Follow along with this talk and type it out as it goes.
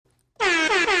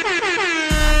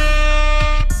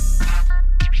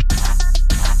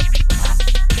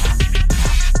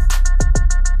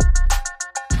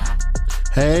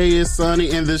It's Sunny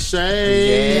in the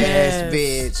Shade. Yes,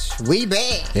 bitch. We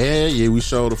back. Yeah, we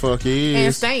show the fuck is.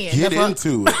 And staying. Get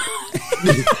into it.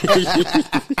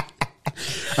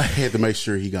 I had to make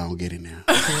sure he gonna get in there.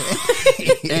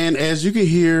 And as you can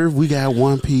hear, we got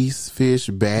One Piece Fish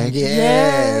back.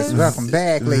 Yes. Welcome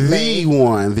back, The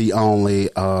one, the only.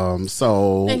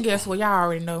 So. And guess what? Y'all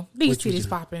already know. These titties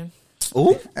popping.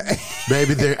 Oh,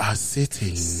 baby, they are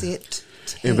sitting. Sit.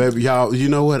 And baby, y'all, you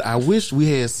know what? I wish we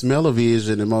had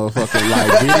smell-o-vision and motherfucking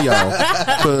like video,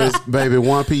 because baby,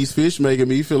 One Piece Fish making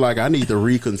me feel like I need to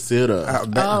reconsider.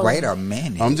 Wait a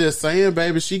minute. I'm just saying,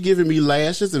 baby, she giving me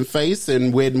lashes and face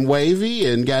and wet and wavy,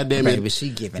 and goddamn it, Baby, she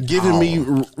giving me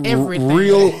everything.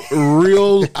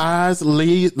 real eyes,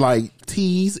 like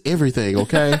tease, everything.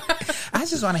 Okay. I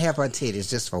just want to have her titties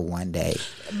just for one day.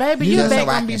 Baby, you back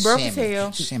gonna be broke as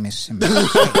hell. Shimmy.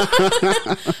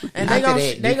 And they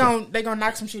gonna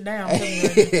knock some shit down.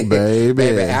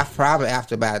 Baby. Probably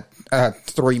after about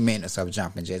 3 minutes of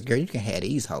jumping jacks, girl, you can have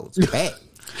these hoes back.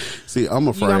 See, I'm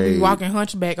afraid. You're gonna be walking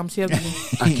hunchback, I'm telling you.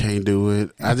 I can't do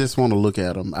it. I just want to look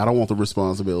at them. I don't want the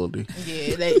responsibility.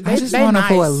 Yeah, they just want them nice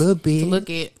for a little bit. to look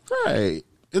at. Right.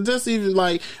 It just even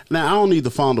like, now I don't need the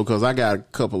fondle because I got a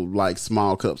couple like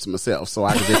small cups myself, so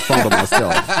I can just fondle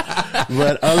myself.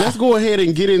 But let's go ahead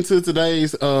and get into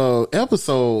today's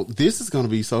episode. This is going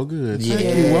to be so good. Yes.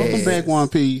 Thank you. Welcome back, One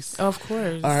Piece. Of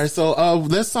course. All right, so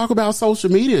let's talk about social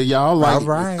media, y'all. Like All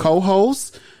right.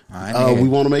 co-hosts. We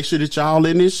want to make sure that y'all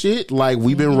in this shit. Like,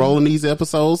 we've been rolling these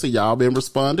episodes and y'all been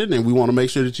responding, and we want to make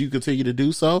sure that you continue to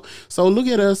do so. So look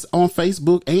at us on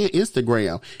Facebook and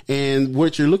Instagram. And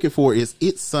what you're looking for is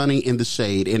It's Sunny in the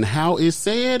Shade. And how it's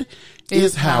said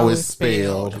is how it's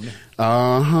spelled.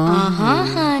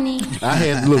 honey. I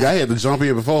had to jump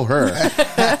in before her.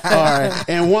 All right.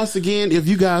 And once again, if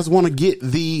you guys want to get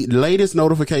the latest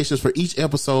notifications for each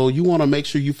episode, you want to make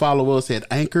sure you follow us at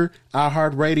Anchor,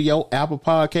 iHeartRadio, Apple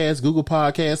Podcasts, Google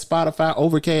Podcasts, Spotify,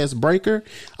 Overcast, Breaker,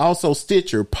 also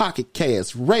Stitcher, Pocket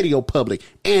Cast, Radio Public,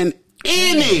 and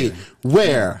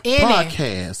anywhere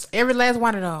podcasts Every last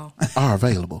one of them are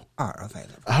available.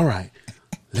 All right.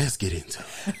 Let's get into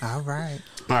it. All right.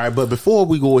 All right, but before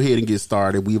we go ahead and get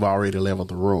started, we've already leveled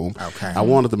the room. Okay. I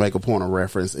wanted to make a point of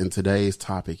reference, and today's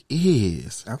topic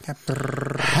is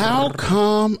how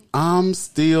come I'm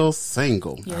still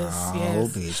single? Yes,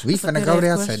 Bitch. We finna go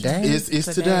there today.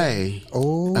 It's today.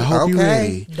 Oh, I hope you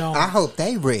ready. I hope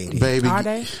they ready. Baby, Are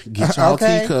they? get y'all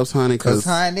teacups, honey, because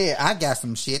honey, I got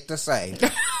some shit to say.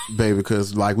 Baby,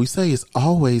 because like we say, it's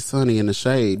always sunny in the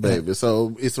shade, baby.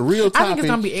 So it's a real topic. I think it's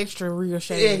gonna be extra real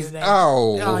shade today.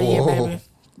 Oh yeah, baby.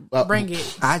 Bring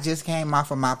it. I just came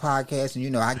off of my podcast,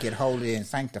 and I get holy and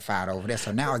sanctified over there.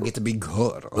 So now I get to be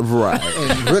good, right,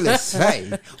 and really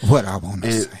say what I want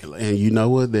to say. And you know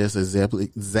what? That's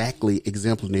exactly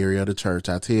exemplary of the church.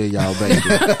 I tell y'all, baby.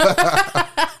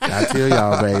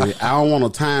 I don't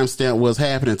want to timestamp what's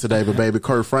happening today, but baby,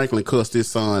 Kurt Franklin cussed his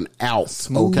son out.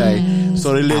 Okay,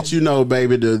 so they let you know,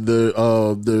 baby,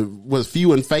 the was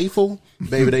few and faithful,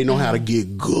 baby. They know how to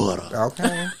get good.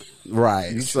 Okay.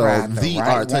 Right. So the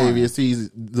Artavius Teasy.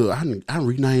 Look, I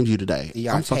renamed you today. The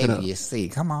Artavius C.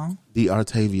 Come on. The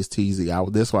Artavius Teasy.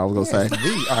 That's what I was gonna say.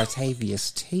 The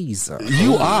Artavius Teaser.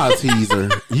 You are a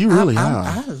teaser. You really are.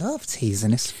 I love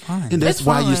teasing. It's fun. And that's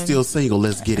why you're still single.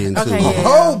 Let's get into it. Yeah.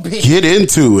 Oh, bitch. Get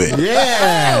into it.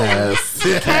 Yes.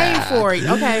 Came for it.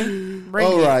 Okay. Bring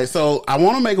it. Right. So I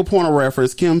want to make a point of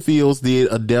reference. Kim Fields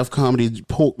did a deaf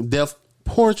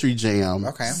poetry jam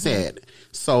set.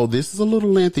 So this is a little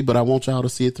lengthy, but I want y'all to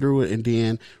sit through it, and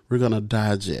then we're going to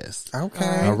digest.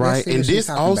 Okay. All right. And this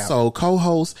also,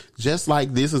 co-host, just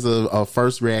like this is a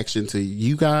first reaction to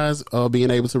you guys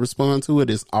being able to respond to it,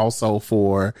 is also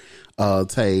for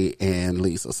Tay and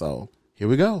Lisa. So here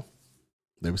we go.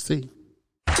 Let me see.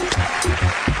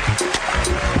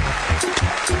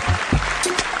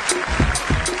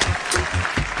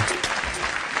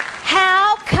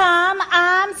 How come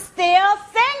I'm still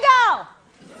single?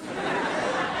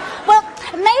 Well,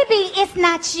 maybe it's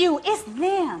not you, it's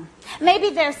them.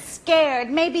 Maybe they're scared.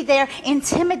 Maybe they're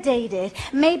intimidated.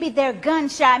 Maybe they're gun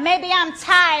shy. Maybe I'm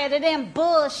tired of them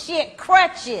bullshit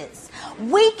crutches.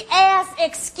 Weak ass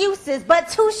excuses, but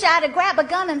too shy to grab a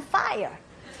gun and fire.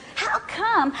 How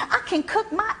come I can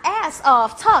cook my ass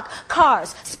off, talk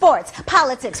cars, sports,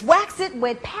 politics, wax it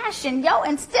with passion,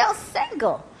 and still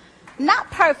single?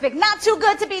 Not perfect, not too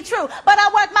good to be true, but I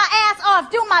work my ass off,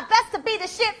 do my best to be the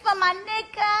shit for my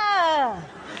nigga.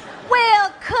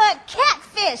 Well-cut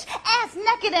catfish, ass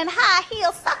naked and high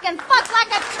heels, sucking fuck like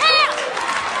a champ.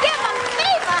 Give him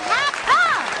fever, how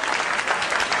come?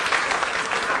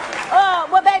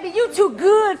 Well, baby, you too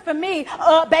good for me.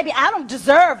 Baby, I don't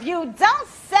deserve you. Don't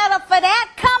say settle for that.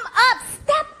 Come up,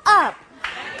 step up.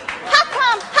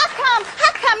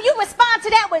 How come you respond to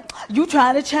that with, you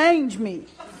trying to change me?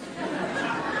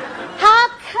 How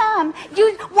come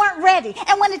you weren't ready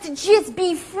and wanted to just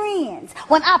be friends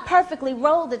when I perfectly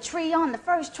rolled the tree on the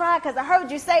first try because I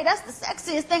heard you say that's the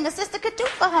sexiest thing a sister could do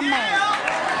for her man?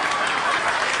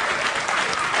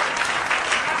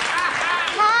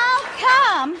 How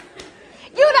come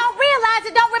you don't realize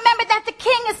or don't remember that the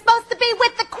king is supposed to be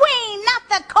with the queen, not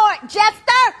the court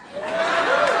jester?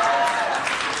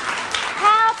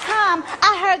 How come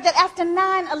I heard that after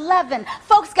 9/11,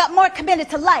 folks got more committed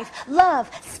to life, love,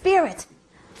 spirit,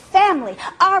 family?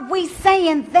 Are we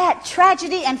saying that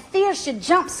tragedy and fear should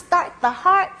jumpstart the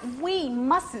heart? We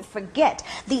mustn't forget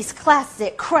these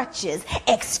classic crutches,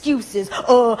 excuses.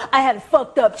 Oh, I had a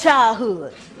fucked up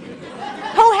childhood.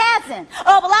 Who hasn't?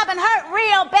 Oh, well, I've been hurt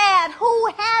real bad.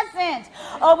 Who hasn't?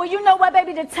 Oh, well, you know what,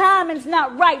 baby? The timing's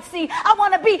not right. See, I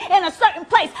want to be in a certain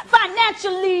place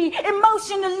financially,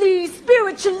 emotionally,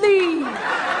 spiritually.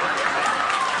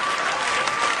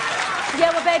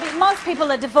 Yeah, well, baby, most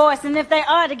people are divorced, and if they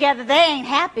are together, they ain't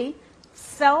happy.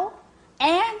 So,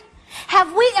 and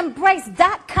have we embraced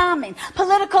 .comming,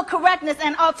 political correctness,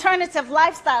 and alternative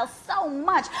lifestyles so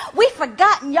much we've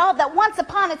forgotten, y'all, that once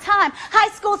upon a time, high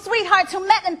school sweethearts who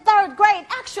met in 3rd grade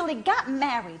actually got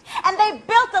married, and they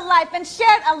built a life and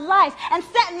shared a life and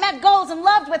set and met goals and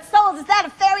loved with souls. Is that a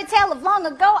fairy tale of long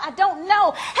ago? I don't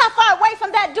know. How far away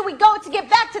from that do we go to get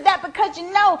back to that? Because,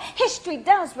 you know, history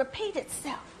does repeat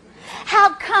itself. How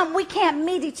come we can't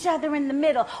meet each other in the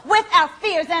middle with our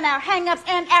fears and our hang-ups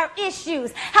and our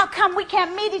issues? How come we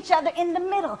can't meet each other in the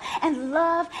middle and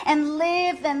love and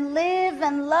live and live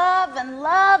and love and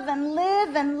love and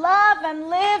live and love and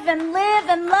live and live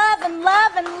and love and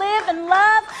love and live and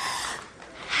love?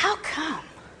 How come?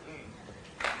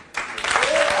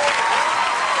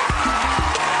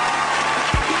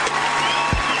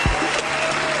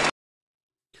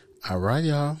 All right,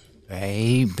 y'all.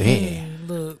 Baby.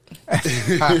 Look.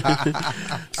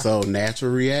 So,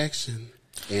 natural reaction.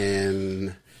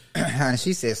 And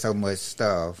she said so much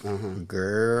stuff.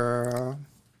 Girl.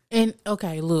 And,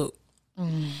 okay, look.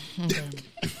 Okay.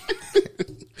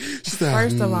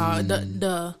 First of all,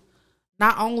 the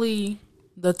not only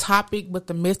the topic, but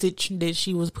the message that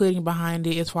she was putting behind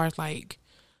it as far as, like,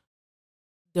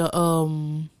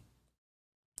 the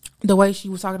way she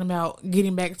was talking about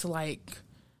getting back to, like,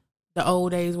 the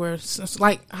old days where it's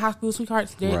like high school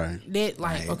sweethearts that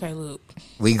like, okay, look.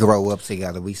 We grow up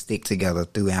together. We stick together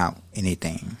throughout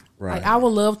anything. Right. Like, I would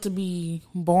love to be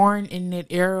born in that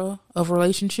era of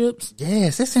relationships.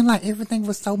 Yes, it seemed like everything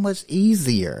was so much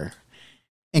easier.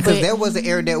 And because there was an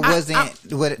era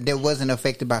that wasn't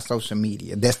affected by social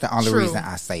media. That's the only reason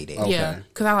I say that. Okay. Yeah,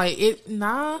 because I like it.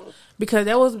 Because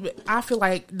I feel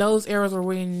like those eras were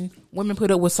when women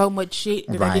put up with so much shit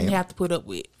that they didn't have to put up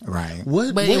with. Right.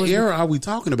 What era are we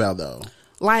talking about though?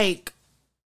 Like,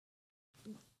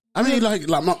 I mean, like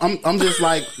I'm just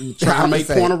like trying to make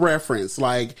point of reference.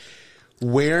 Like,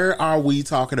 where are we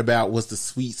talking about was the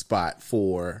sweet spot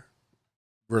for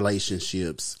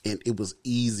relationships, and it was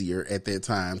easier at that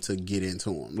time to get into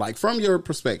them, like from your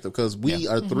perspective, because we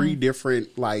are three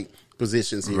different like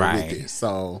positions here with this.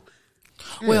 So,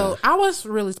 well, I was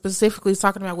really specifically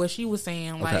talking about what she was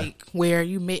saying, like where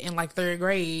you met in like 3rd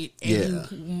grade,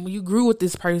 and you grew with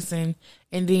this person,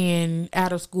 and then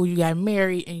out of school you got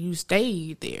married and you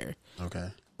stayed there. Okay,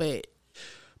 but.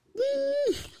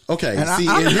 Okay,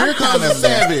 and here comes the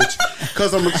savage,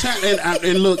 because I'm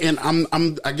and look, and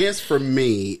I guess for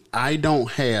me, I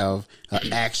don't have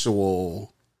an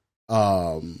actual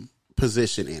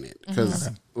position in it, because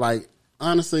like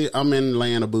honestly, I'm in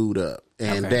land of booed up,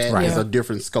 and that is a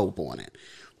different scope on it.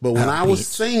 But when I was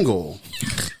single,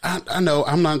 I know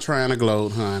I'm not trying to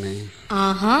gloat, honey.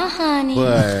 Honey.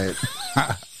 But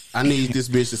I need this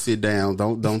bitch to sit down.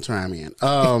 Don't try me in.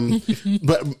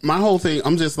 But my whole thing,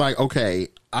 I'm just like, okay,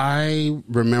 I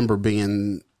remember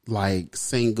being like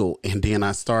single, and then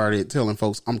I started telling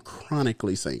folks I'm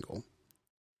chronically single.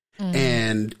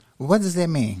 And what does that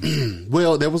mean?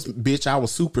 Well, I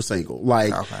was super single.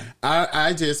 Like,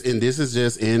 I just, and this is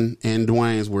just in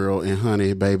Dwayne's world, and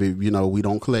honey, baby, you know, we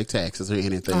don't collect taxes or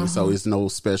anything, so it's no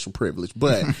special privilege.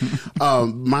 But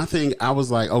my thing, I was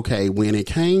like, okay, when it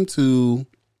came to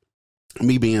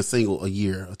me being single a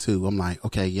year or two, I'm like,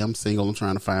 okay, yeah, I'm single. I'm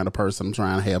trying to find a person. I'm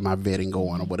trying to have my vetting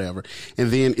going or whatever. And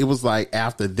then it was like,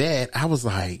 after that, I was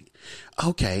like,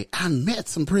 okay, I met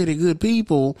some pretty good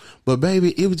people, but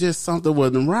baby, it was just something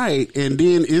wasn't right. And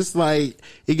then it's like,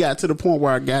 it got to the point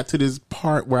where I got to this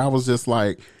part where I was just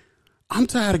like, I'm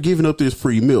tired of giving up this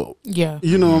free milk. Yeah.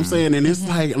 You know what I'm saying? And it's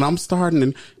like, and I'm starting,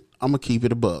 and I'm gonna keep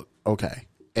it a buck. Okay.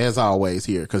 As always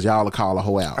here, because y'all will call a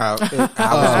hoe out.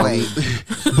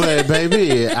 But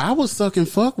baby, I was sucking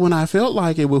fuck when I felt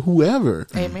like it with whoever.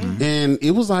 Amen. And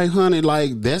it was like, honey,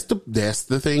 like that's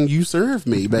the thing you served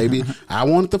me, baby. I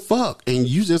wanted to fuck, and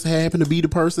you just happened to be the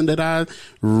person that I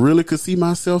really could see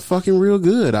myself fucking real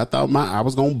good. I thought I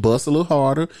was gonna bust a little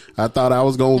harder. I thought I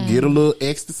was gonna get a little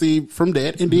ecstasy from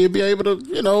that, and then be able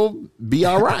to, be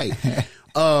all right.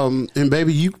 And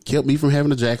baby, you kept me from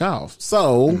having to jack off.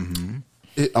 So.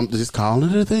 I'm just calling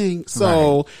it a thing.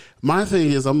 So my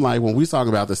thing is, I'm like, when we talk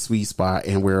about the sweet spot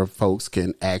and where folks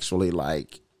can actually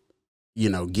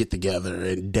get together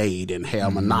and date and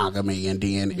have monogamy and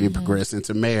then it progress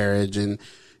into marriage and,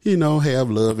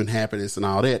 have love and happiness and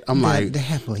all that. I'm like, the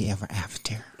happily ever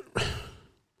after.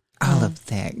 All of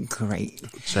that great.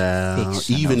 Child,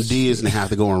 even Disney have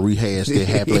to go and rehash their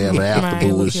happily ever after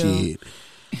bullshit.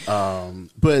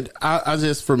 But I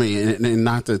just, for me, and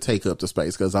not to take up the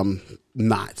space because I'm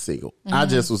not single. I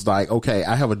just was like, okay,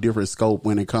 I have a different scope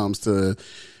when it comes to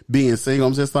being single.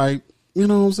 I'm just like, you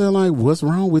know what I'm saying? Like, what's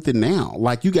wrong with it now?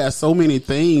 Like, you got so many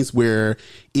things where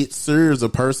it serves a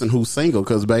person who's single.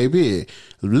 Cause baby,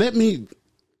 let me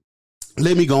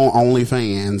go on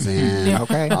OnlyFans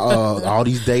and all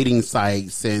these dating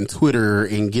sites and Twitter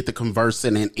and get to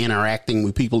conversing and interacting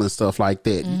with people and stuff like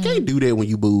that. You can't do that when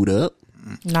you booed up.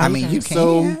 No, you can.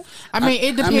 So,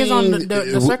 it depends on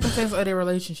the circumstance of their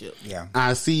relationship. Yeah,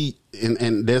 I see,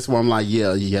 and that's why I'm like,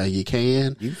 yeah, you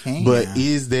can. You can, but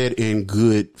is that in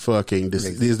good fucking?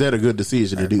 Is that a good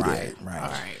decision to do that?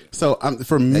 Right. So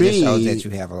for me, it shows that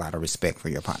you have a lot of respect for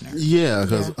your partner. Yeah,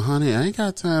 because honey, I ain't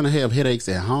got time to have headaches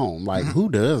at home. Like, who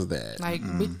does that? Like,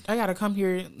 I gotta come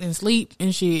here and sleep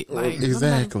and shit. Like,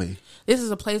 exactly. This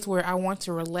is a place where I want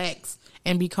to relax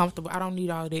and be comfortable. I don't need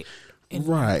all that. In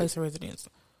my place of residence.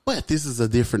 But this is a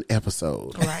different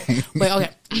episode. Right. But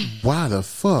okay. Why the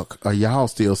fuck are y'all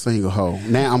still single, ho?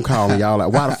 Now I'm calling y'all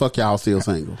like, why the fuck y'all still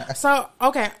single? So,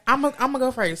 okay, I'm gonna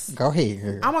go first. Go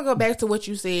ahead. I'm gonna go back to what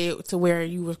you said to where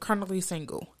you were chronically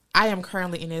single. I am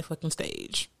currently in that fucking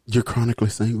stage. You're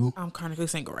chronically single? I'm chronically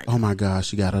single right now. Oh my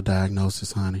gosh, you got a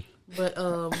diagnosis, honey. But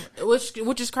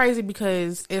which is crazy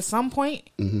because at some point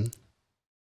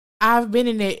I've been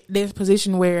in this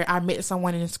position where I met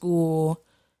someone in school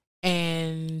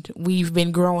and we've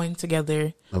been growing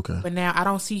together. Okay. But now I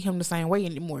don't see him the same way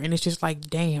anymore. And it's just like,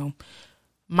 damn.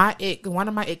 One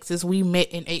of my exes, we met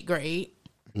in 8th grade.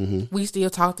 We still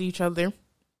talk to each other.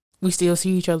 We still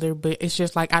see each other, but it's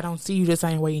just like, I don't see you the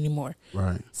same way anymore.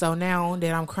 Right. So now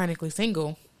that I'm chronically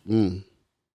single,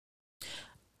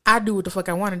 I do what the fuck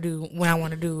I want to do when I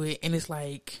want to do it. And it's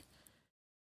like,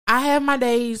 I have my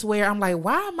days where I'm like,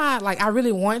 why am I, like, I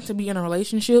really want to be in a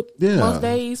relationship most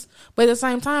days. But at the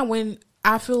same time, when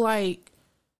I feel like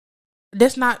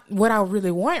that's not what I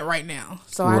really want right now.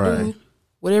 So I do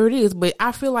whatever it is. But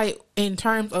I feel like in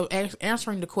terms of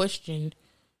answering the question,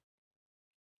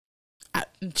 I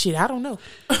don't know.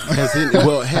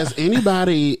 Has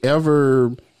anybody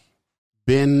ever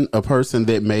been a person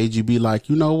that made you be like,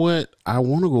 you know what? I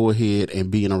want to go ahead and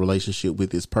be in a relationship with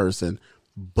this person,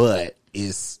 but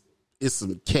it's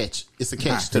some catch. It's a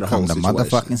catch to the whole situation. The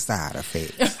motherfucking side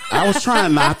effect. I was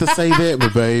trying not to say that,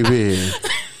 but baby,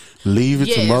 leave it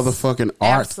to motherfucking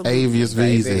Art Avius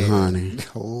Visa, honey.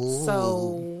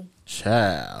 So,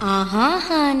 child.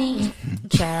 Honey.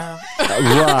 Child.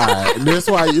 Right. That's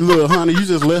why, look, honey, you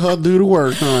just let her do the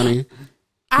work, honey.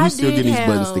 We still get these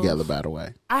buttons together, by the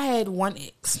way. I had one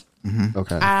ex.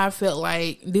 Okay. I felt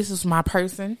like this is my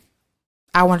person.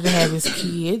 I wanted to have his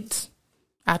kids.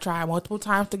 I tried multiple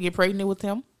times to get pregnant with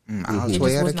him. It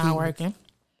just was not working.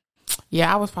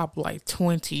 Yeah, I was probably like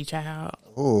 20, child.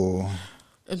 Oh.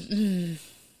 Wait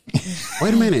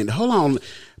a minute. Hold on.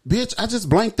 Bitch, I just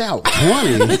blanked out.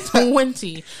 20.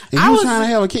 20. And you was trying to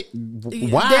have a kid.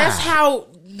 Why? That's how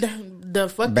the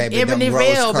fucking Ebony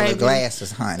Veil, baby.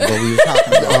 Glasses, honey. What we were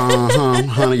talking about.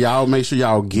 Honey, y'all make sure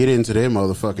y'all get into that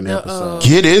motherfucking episode.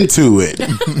 Get into it.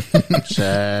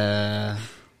 Child.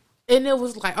 And it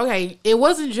was like, okay, it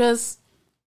wasn't just,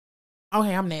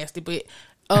 okay, I'm nasty, but it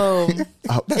was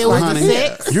the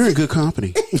sex. You're in good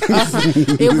company.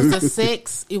 It was the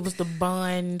sex. It was the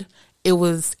bond. It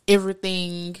was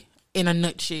everything in a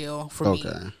nutshell for me.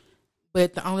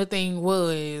 But the only thing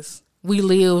was,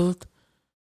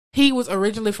 he was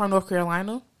originally from North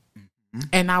Carolina.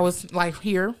 And I was like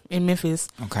here in Memphis.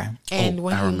 Okay. And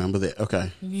when I remember that. Okay.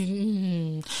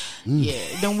 Yeah,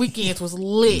 them weekends was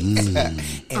lit.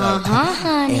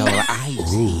 Honey.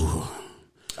 L-I-Z.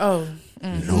 Oh.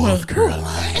 North Carolina.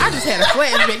 I just had a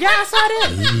flashback. Y'all saw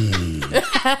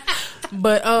that?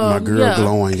 But my girl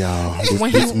glowing, y'all.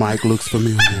 This mic looks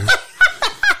familiar.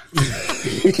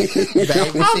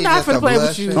 I'm not finna play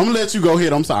with you. I'm gonna let you go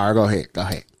ahead. I'm sorry. Go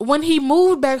ahead. When he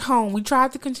moved back home, we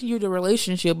tried to continue the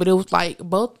relationship, but it was like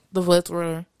both of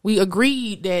us we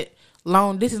agreed that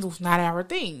long distance was not our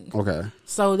thing. Okay.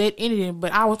 So that ended it,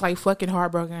 but I was like fucking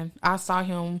heartbroken. I saw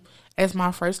him as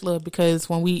my first love because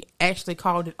when we actually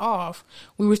called it off,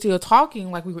 we were still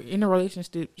talking, like we were in a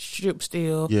relationship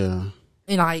still. Yeah.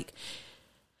 And like,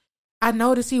 I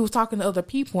noticed he was talking to other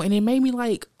people, and it made me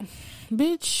like,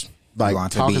 bitch. Like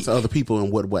talking to other people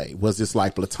in what way? Was this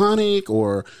like platonic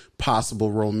or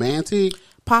possible romantic?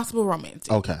 Possible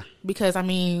romantic. Okay. Because, I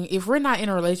mean, if we're not in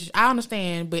a relationship, I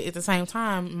understand, but at the same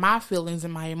time, my feelings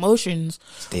and my emotions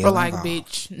were like,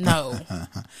 bitch, no.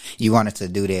 You wanted to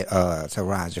do that to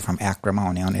Roger from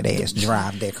Acrimony on that ass,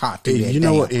 drive that car through that. You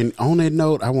know what? And on that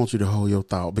note, I want you to hold your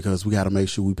thought because we got to make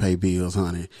sure we pay bills,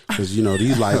 honey. Because, you know,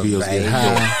 these light bills get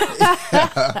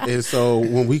high. And so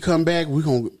when we come back, we're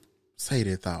going to say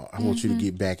that thought. I want you to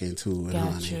get back into it,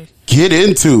 honey. Get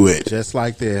into it. Just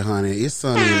like that, honey. It's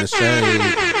sunny in the shade.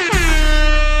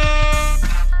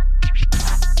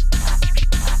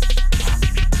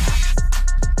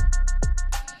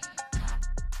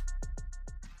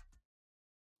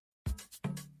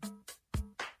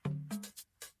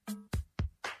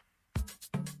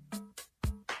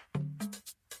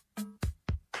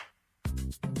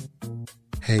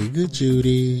 Hey, good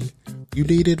Judy. You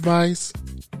need advice?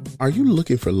 Are you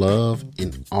looking for love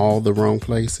in all the wrong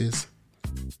places?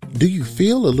 Do you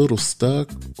feel a little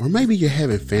stuck, or maybe you're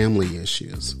having family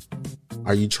issues?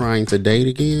 Are you trying to date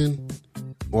again?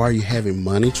 Or are you having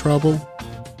money trouble?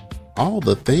 All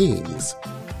the things.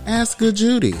 Ask Good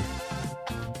Judy.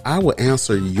 I will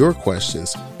answer your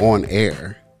questions on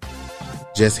air.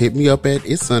 Just hit me up at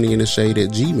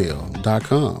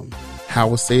itssunnyintheshade@gmail.com.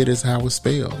 How it's said is how it's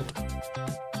spelled.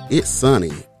 It's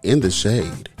sunny in the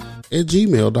shade at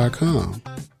gmail.com.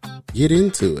 Get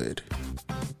into it.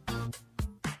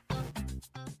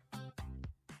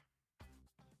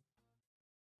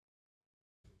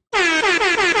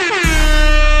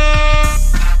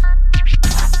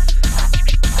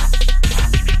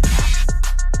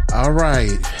 All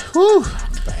right. Whew.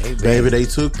 Baby, they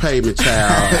took payment,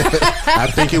 child. I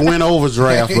think it went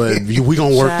overdraft, but we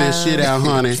gonna work this shit out,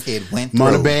 honey. It went through.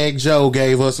 Moneybag Joe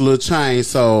gave us a little change,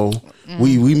 so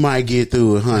we might get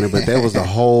through it, honey. But that was the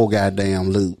whole goddamn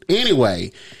loot.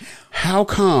 Anyway, how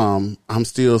come I'm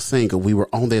still single? We were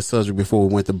on that subject before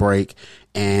we went to break,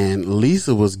 and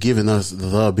Lisa was giving us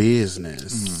the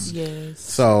business. Yes.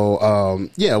 So,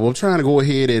 yeah, we're trying to go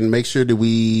ahead and make sure that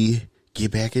we get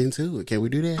back into it. Can we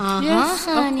do that? Yes,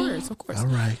 honey. of course. All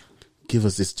right. Give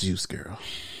us this juice, girl.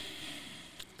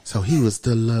 So he was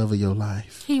the love of your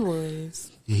life. He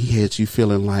was. He had you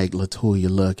feeling like LaToya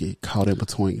Luckett caught in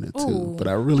between the two. Ooh. But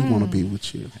I really want to be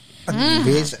with you.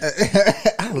 Bitch,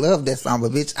 I love that song,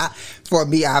 but bitch, for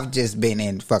me, I've just been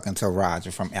in fucking to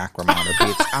Roger from Acrimony,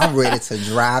 bitch. I'm ready to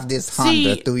drive this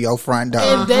Honda through your front door.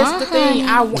 And that's the thing.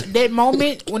 That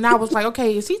moment when I was like,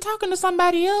 okay, is he talking to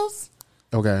somebody else?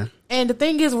 Okay. And the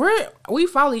thing is, we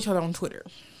follow each other on Twitter.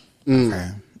 Okay.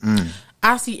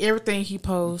 I see everything he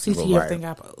posts. He see everything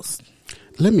I post.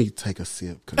 Let me take a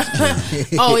sip.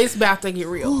 Oh, it's about to get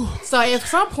real. So at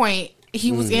some point,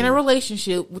 he was in a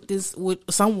relationship with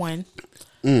someone,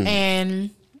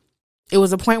 and it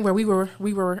was a point where we were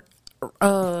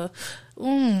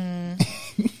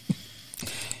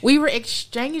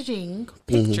exchanging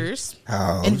pictures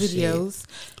and videos,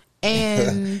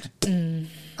 and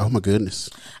Oh my goodness.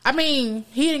 I mean,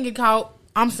 he didn't get caught.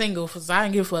 I'm single, so I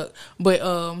didn't give a fuck. But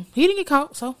he didn't get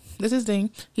caught, so this is his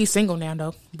thing. He's single now,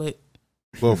 though. But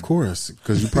well, of course,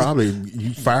 because you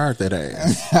fired that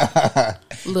ass.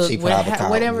 Look,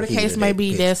 whatever the case may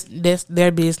be, that's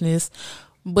their business.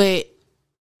 But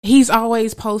he's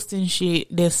always posting shit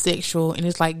that's sexual, and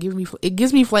it's like it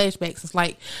gives me flashbacks. It's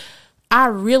like I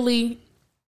really,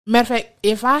 matter of fact,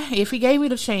 if he gave me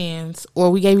the chance, or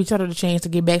we gave each other the chance to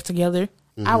get back together,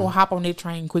 I will hop on that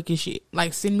train quick as shit.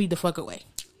 Like, send me the fuck away.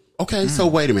 Okay, so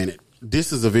wait a minute.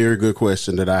 This is a very good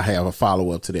question that I have a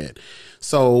follow-up to that.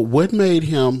 So what made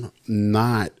him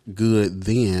not good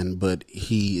then, but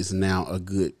he is now a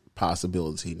good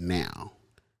possibility now?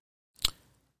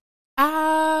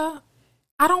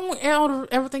 I don't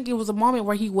ever think it was a moment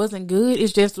where he wasn't good.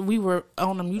 It's just we were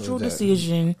on a mutual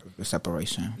decision.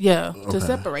 Separation. Yeah, to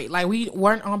separate. Like, we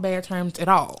weren't on bad terms at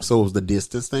all. So it was the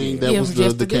distance thing that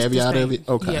was the caveat of it?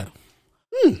 Okay.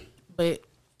 Yeah. But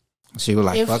she was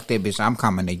like, fuck that bitch, I'm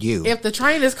coming to you. If the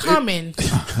train is coming,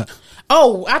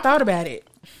 I thought about it.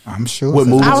 I'm sure. What,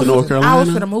 moving to North Carolina? I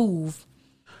was gonna move.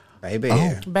 Baby.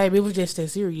 Baby, it was just that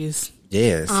serious.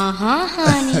 Yes.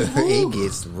 Honey. It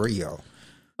gets real.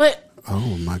 But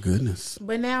Oh my goodness.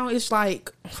 But now it's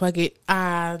like, fuck it.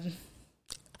 I'm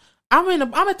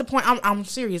at the point. I'm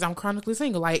serious. I'm chronically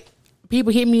single. Like,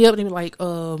 people hit me up and they be like,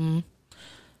 I'm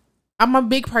a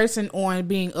big person on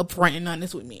being upfront and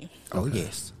honest with me. Oh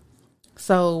yes.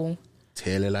 So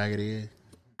Tell it like it is.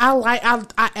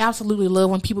 I absolutely love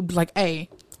when people be like, hey,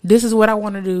 this is what I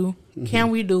want to do. Can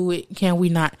we do it? Can we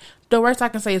not? The worst I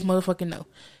can say is motherfucking no.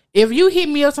 If you hit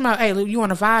me up somehow, hey, look, you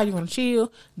want to vibe, you want to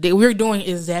chill, then we're doing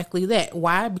exactly that.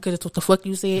 Why? Because it's what the fuck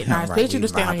you said, and I expect you to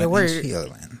stand on your word.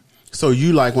 So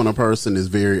you like when a person is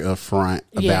very upfront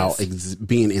about Yes.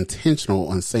 being intentional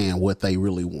on saying what they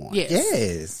really want. Yes.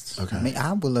 Yes. Okay. I mean,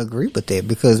 I will agree with that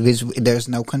because bitch, there's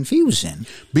no confusion.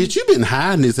 Bitch, you been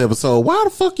hiding this episode. Why the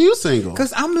fuck you single?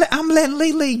 Because I'm letting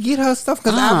Lily get her stuff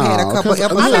because I've had a couple 'cause-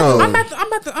 episodes.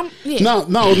 no. Yeah.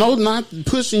 No, not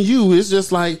pushing you. It's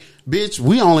just like, bitch,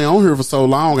 we only on here for so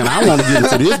long, and I want to get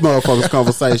into this motherfucker's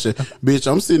conversation. Bitch,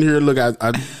 I'm sitting here, look,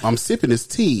 I'm sipping this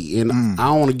tea, and I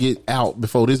don't want to get out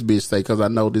before this bitch say, because I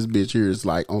know this bitch here is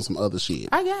like on some other shit.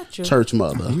 I got you. Church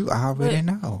mother. You already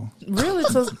know. Really,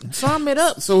 to sum it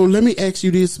up, So let me ask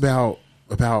you this about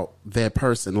that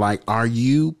person. Like, are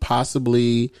you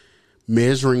possibly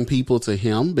measuring people to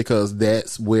him because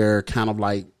that's where kind of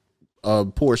like a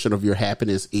portion of your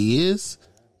happiness is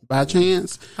by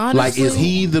chance? Honestly, like, is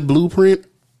he the blueprint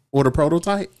or the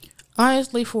prototype?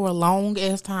 honestly, for a long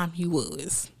ass time, he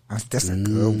was. That's a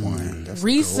good one. That's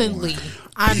Recently,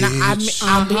 I'm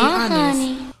being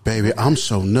honest. Baby, I'm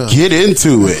so nuts. Get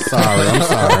into it.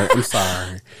 I'm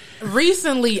sorry.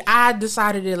 Recently, I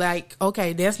decided that, like,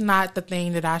 okay, that's not the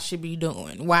thing that I should be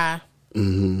doing. Why?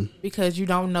 Because you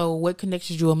don't know what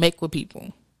connections you will make with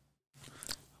people.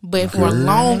 But for a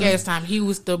long ass time, he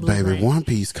was the blueprint. Baby, One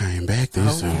Piece came back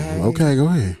this time. Okay, go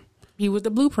ahead. He was the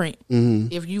blueprint.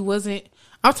 If you wasn't,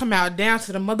 I'm talking about down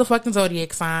to the motherfucking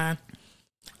zodiac sign.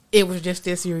 It was just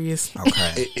that serious.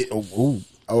 Okay.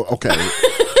 Okay.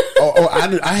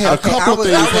 I had a couple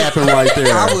things happen right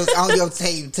there. I was on your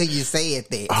tape till you said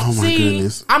that. Oh my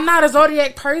goodness. I'm not a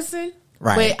zodiac person,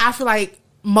 Right. but I feel like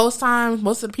most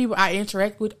of the people I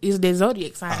interact with is their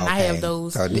zodiac sign. And I have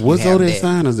those. So you What have zodiac that.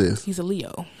 sign is this? He's a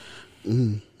Leo.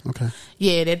 Okay.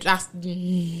 Yeah, that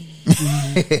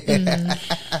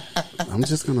I'm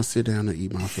just going to sit down and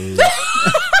eat my food.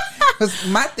 'Cause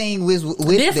my thing was with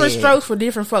different that, strokes for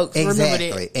different folks. Remember Exactly.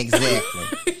 that.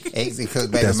 Exactly. Because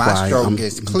baby, That's my why stroke I'm-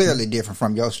 is clearly different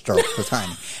from your stroke. Because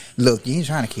honey, look, you ain't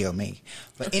trying to kill me.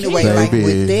 But anyway, Baby. like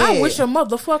with that, I wish a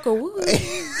motherfucker would.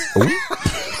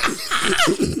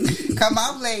 come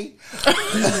on, Lay.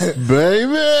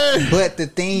 Baby. But the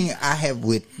thing I have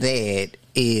with that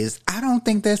is I don't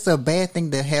think that's a bad thing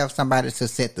to have somebody to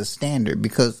set the standard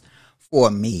because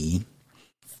for me,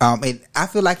 I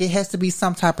feel like it has to be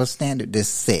some type of standard that's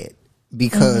set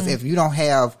because if you don't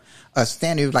have a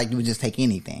standard, like you would just take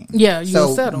anything. Yeah, you'll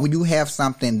so settle. when you have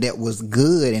something that was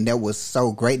good and that was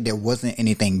so great, there wasn't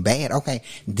anything bad. Okay,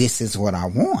 this is what I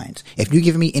want. If you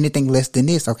give me anything less than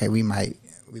this, okay, we might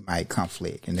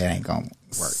conflict and that ain't gonna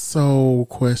work. So,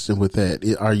 question with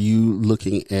that. Are you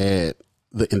looking at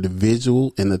the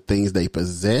individual and the things they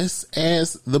possess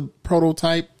as the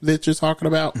prototype that you're talking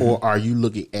about? Or are you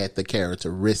looking at the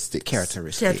characteristics?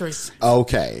 Characteristics.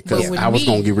 Okay, because But with I was me-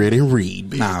 going to get ready and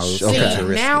read, bitch. No, it's okay.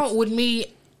 characteristics. Now with me,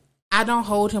 I don't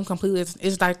hold him completely.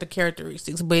 It's like the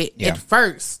characteristics, but Yeah. at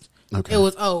first, Okay. it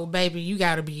was baby, you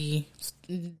got to be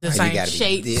the You same gotta be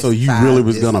shape. this So you size, really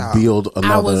was this going to tall. build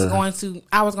another.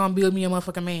 I was gonna build me a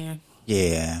motherfucking man.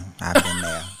 Yeah, I've been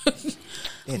there.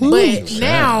 But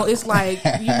now it's like,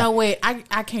 you know what?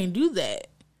 I can't do that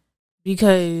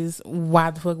because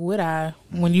why the fuck would I?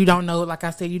 When you don't know, like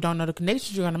I said, you don't know the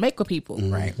connections you're gonna make with people,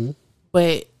 Right.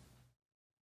 But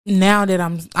now that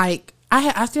I'm like,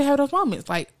 I still have those moments.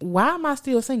 Like, why am I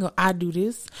still single? I do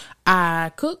this.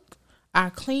 I cook. I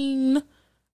clean.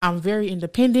 I'm very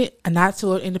independent, and not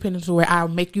so independent to where I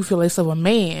make you feel less of a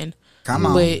man. Come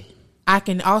on. But I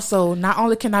can also, not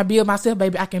only can I build myself,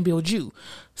 baby, I can build you.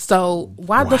 So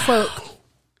why the fuck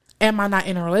am I not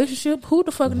in a relationship? Who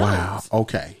the fuck knows? Wow.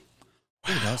 Okay.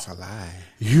 Ooh, that's a lie.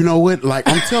 You know what? Like,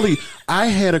 I'm telling you, I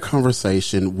had a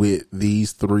conversation with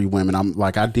these three women.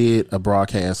 I did a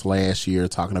broadcast last year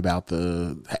talking about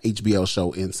the HBO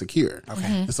show Insecure. Okay.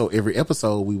 And so every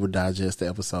episode we would digest the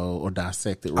episode or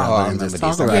dissect it rather I than just remember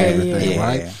talk this. about Yeah, everything, yeah.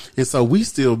 right? And so we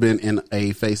still been in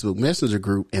a Facebook Messenger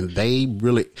group, and they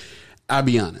really, I'll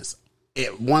be honest,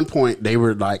 at one point they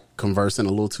were like conversing a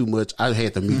little too much. I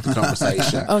had to mute the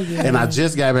conversation. Oh, yeah. And I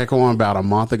just got back on about a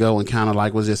month ago and kind of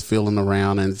like was just feeling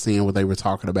around and seeing what they were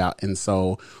talking about. And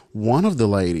so one of the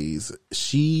ladies,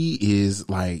 she is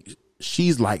like,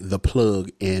 she's like the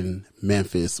plug in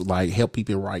Memphis, like help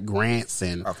people write grants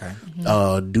and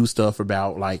do stuff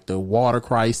about like the water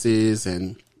crisis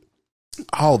and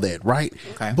all that, right?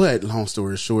 Okay. But long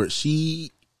story short,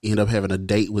 she ended up having a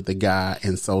date with the guy,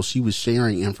 and so she was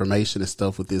sharing information and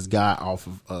stuff with this guy off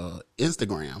of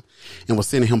Instagram and was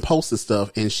sending him posts and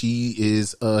stuff, and she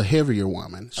is a heavier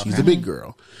woman. She's a big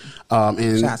girl.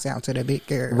 And shouts out to the big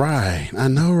girl. Right. I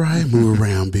know, right? Move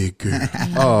around, big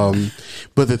girl.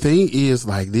 But the thing is,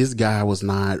 like, this guy was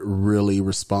not really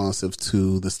responsive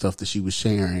to the stuff that she was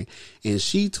sharing. And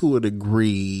she, to a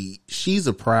degree, she's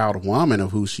a proud woman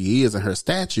of who she is and her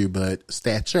stature, but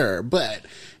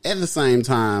at the same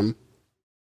time,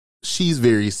 she's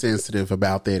very sensitive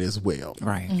about that as well.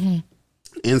 Right. Mm-hmm.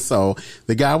 And so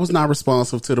the guy was not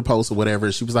responsive to the post or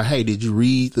whatever. She was like, hey, did you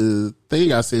read the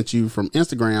thing I sent you from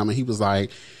Instagram? And he was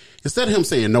like, instead of him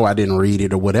saying, no, I didn't read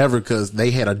it or whatever, because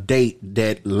they had a date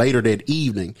that later that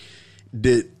evening,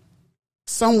 that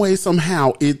some way,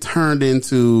 somehow it turned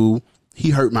into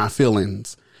he hurt my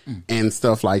feelings and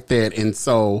stuff like that. And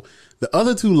so the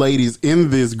other two ladies in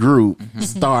this group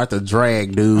start to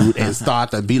drag dude and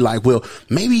start to be like, well,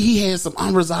 maybe he had some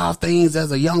unresolved things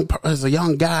as a young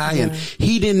guy, and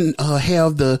he didn't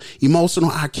have the emotional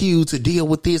IQ to deal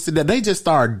with this and that. They just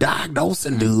start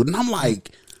diagnosing dude, and I'm like,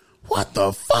 what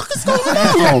the fuck is going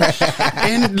on?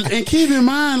 and keep in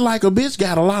mind, like, a bitch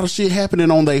got a lot of shit happening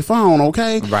on their phone,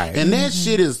 okay? Right. And that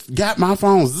shit has got my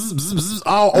phone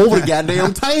all over the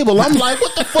goddamn table. I'm like,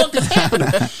 what the fuck is happening?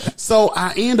 So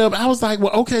I was like,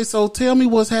 well, okay, so tell me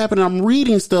what's happening. I'm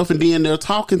reading stuff, and then they're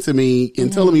talking to me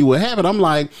and telling me what happened. I'm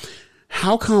like,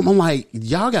 how come? I'm like,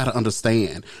 y'all got to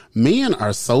understand, men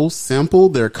are so simple,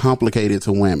 they're complicated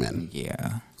to women.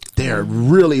 Yeah. They're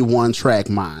really one track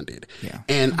minded. Yeah.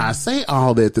 And I say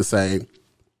all that to say,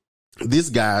 this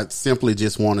guy simply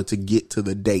just wanted to get to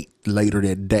the date later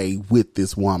that day with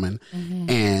this woman.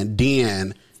 And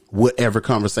then whatever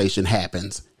conversation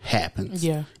happens.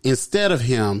 Yeah. Instead of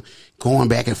him going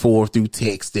back and forth through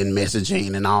text and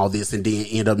messaging and all this, and then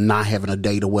end up not having a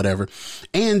date or whatever.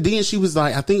 And then she was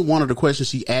like, I think one of the questions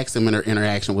she asked him in her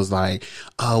interaction was like,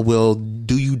 well,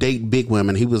 do you date big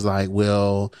women? He was like,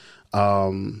 well,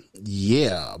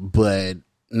 yeah, but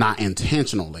not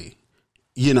intentionally,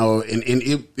 you know,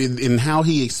 and how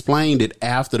he explained it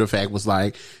after the fact was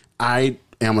like, I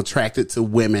am attracted to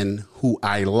women who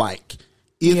I like.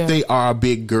 If they are a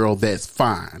big girl, that's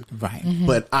fine. Right.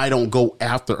 But I don't go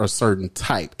after a certain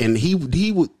type. And he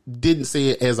didn't say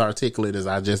it as articulate as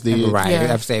I just did. Right.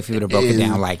 Yeah. I'd say if you would have broken it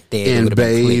down like that, it And would have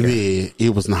been clear. baby,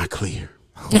 it was not clear.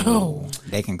 No.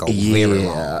 They can go very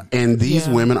long. And these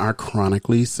women are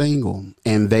chronically single,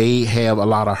 and they have a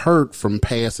lot of hurt from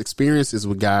past experiences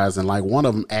with guys. And like one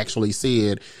of them actually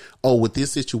said, oh, with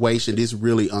this situation, this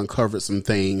really uncovered some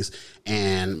things.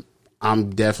 And I'm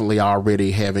definitely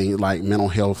already having like mental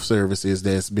health services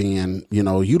that's being, you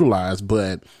know, utilized.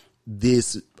 But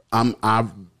this, I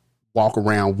walk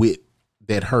around with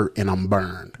that hurt and I'm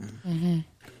burned.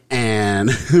 And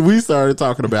we started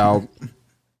talking about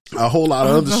a whole lot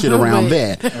of other shit around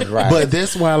that. Right. But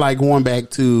that's why, like, going back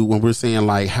to when we're saying,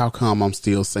 like, how come I'm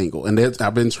still single? And that's,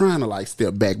 I've been trying to, like,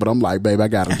 step back, but I'm like, babe, I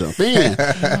got to jump in.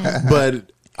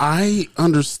 But I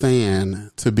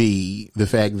understand to be the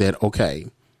fact that, okay,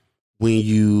 when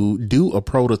you do a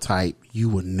prototype, you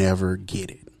will never get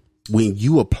it. When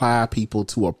you apply people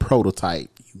to a prototype,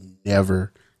 you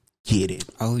never get it.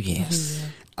 Oh, yes.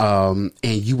 And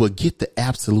you will get the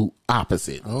absolute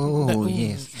opposite. Oh,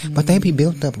 yes. But they be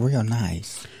built up real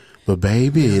nice. But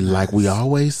baby, like we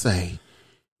always say,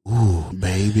 ooh,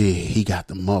 baby, he got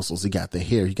the muscles, he got the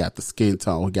hair, he got the skin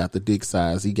tone, he got the dick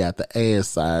size, he got the ass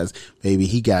size, baby,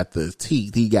 he got the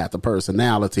teeth, he got the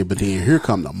personality, but then here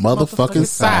come the motherfucking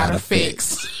side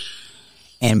effects.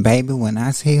 And baby, when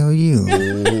I tell you,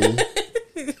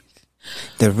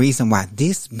 the reason why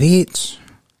this bitch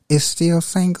is still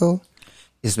single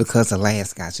is because the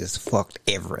last guy just fucked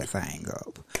everything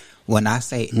up. When I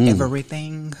say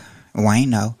everything,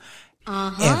 Wayne, no,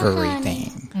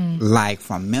 everything. Like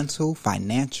from mental,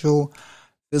 financial,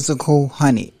 physical,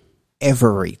 honey,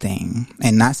 everything.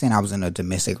 And not saying I was in a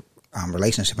domestic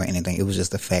relationship or anything. It was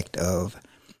just the fact of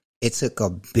it took a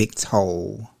big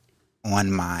toll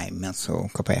on my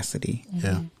mental capacity.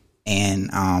 Yeah.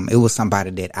 And it was somebody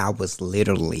that I was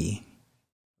literally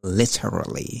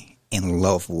in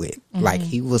love with. Like,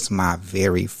 he was my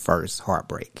very first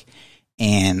heartbreak.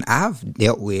 And I've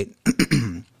dealt with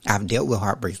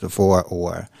heartbreaks before,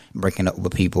 or breaking up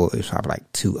with people. It was probably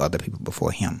like 2 other people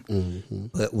before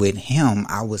him. But with him,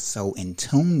 I was so in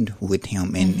tune with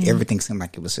him, and everything seemed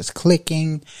like it was just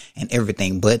clicking and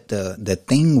everything. But the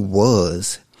thing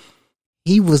was,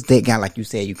 he was that guy, like you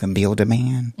said, you can build a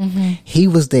man. He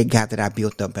was that guy that I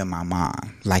built up in my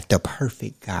mind, like the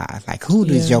perfect guy. Like, who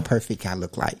does your perfect guy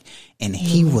look like? And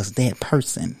he was that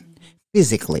person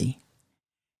physically.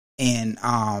 And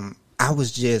I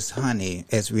was just, honey,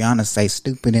 as Rihanna say,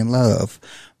 stupid in love.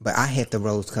 But I had the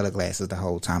rose-colored glasses the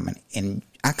whole time, and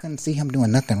I couldn't see him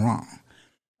doing nothing wrong.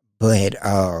 But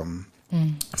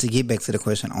to get back to the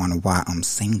question on why I'm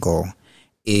single,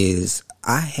 is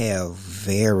I have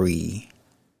very,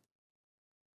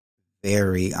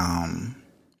 very, I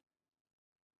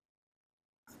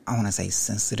want to say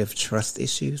sensitive trust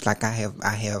issues. Like I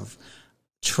have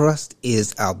trust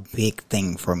is a big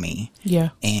thing for me. Yeah.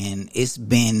 And it's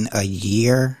been a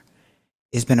year.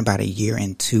 It's been about a year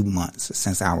and 2 months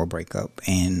since our breakup.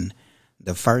 And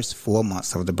the first 4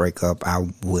 months of the breakup, I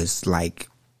was like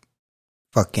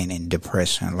fucking in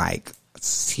depression, like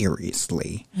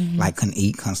seriously. Like couldn't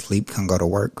eat, couldn't sleep, couldn't go to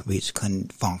work, bitch,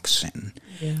 couldn't function.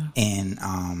 Yeah. And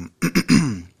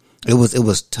it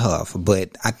was tough.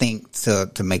 But I think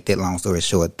to make that long story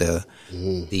short, the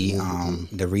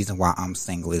reason why I'm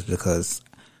single is because,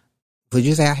 would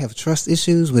you say I have trust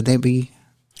issues? Would that be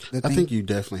the thing? I think you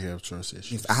definitely have trust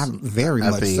issues. I very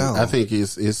much so. I think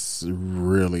it's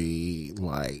really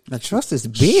like The trust is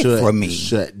big for me.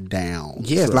 Shut down.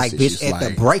 Yeah, Trust like issues, bitch at like,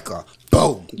 the breaker.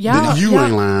 Boom. You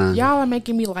ain't lying. Y'all are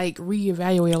making me like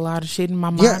reevaluate a lot of shit in my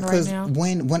mind Yeah, right because now.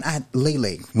 when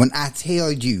I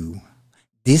tell you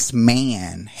this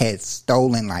man had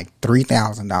stolen like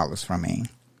 $3,000 from me.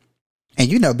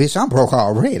 And you know, bitch, I'm broke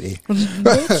already.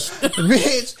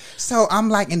 Bitch. So I'm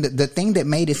like, and the thing that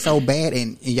made it so bad,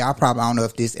 and y'all probably, I don't know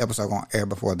if this episode going to air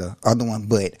before the other one,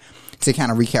 but to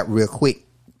kind of recap real quick,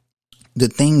 the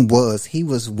thing was, he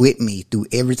was with me through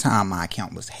every time my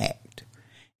account was hacked.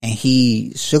 And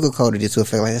he sugarcoated it to a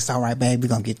fact like, it's all right, babe, we're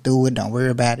going to get through it. Don't worry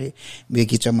about it. We'll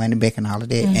get your money back and all of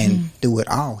that. And through it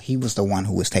all, he was the one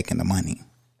who was taking the money.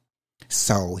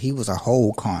 So he was a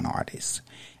whole con artist.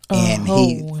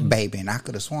 And baby, and I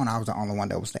could have sworn I was the only one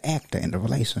that was the actor in the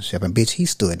relationship. And bitch, he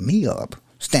stood me up,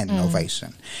 standing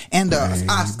ovation. And the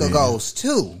Oscar goes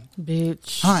to,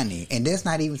 Bitch. honey. And that's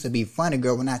not even to be funny,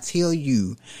 girl. When I tell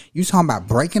you, you talking about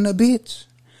breaking a bitch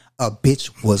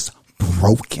was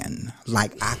broken.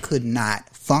 Like, I could not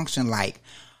function. Like,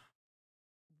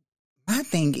 my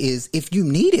thing is, if you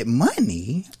needed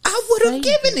money, I would have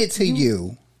given it to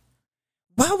you.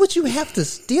 Why would you have to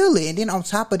steal it and then on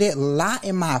top of that lie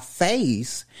in my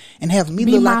face and have me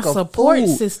Be look my like a support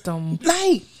fool? system.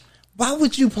 Like, why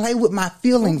would you play with my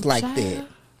feelings like child. that?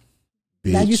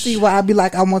 Bitch. Now you see why I be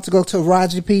like, I want to go to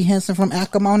Roger P. Henson from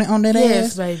Acrimony on that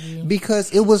Yes, ass? baby.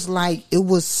 Because it was like, it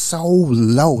was so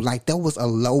low. Like, that was a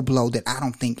low blow that I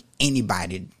don't think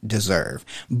anybody deserved.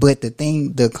 But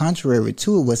the contrary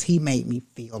to it was, he made me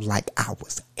feel like I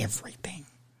was everything.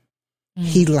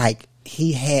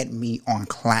 He had me on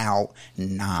cloud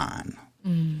 9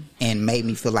 and made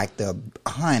me feel like the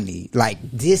honey, like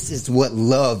this is what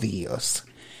love is.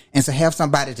 And to have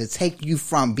somebody to take you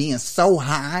from being so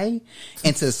high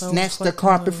and to snatch the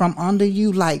carpet from under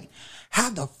you, like, how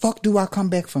the fuck do I come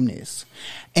back from this?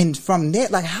 And from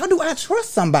that, like, how do I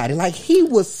trust somebody? Like, he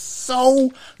was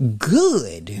so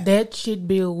good. That shit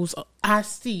builds. I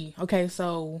see. Okay,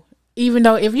 so even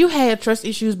though if you had trust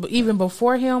issues, but even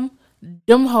before him,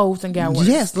 them hoes and got worse.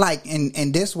 Yes, like,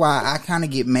 and that's why I kind of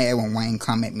get mad when Wayne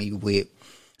come at me with,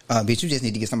 bitch, you just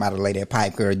need to get somebody to lay that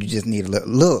pipe, girl. You just need to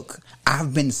look.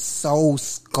 I've been so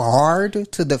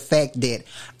scarred to the fact that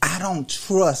I don't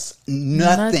trust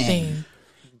nothing.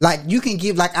 Like, you can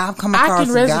give, like, I've come across I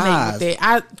can resonate guys, with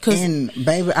that. and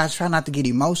baby, I try not to get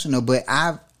emotional, but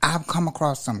I've come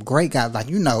across some great guys, like,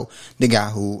 you know, the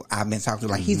guy who I've been talking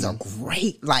to, like, he's a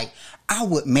great, like, I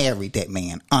would marry that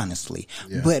man, honestly.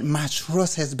 Yeah. But my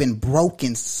trust has been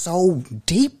broken so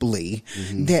deeply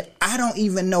that I don't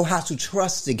even know how to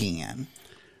trust again.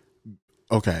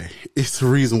 Okay. It's the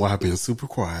reason why I've been super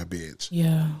quiet, bitch.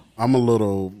 Yeah. I'm a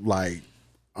little, like,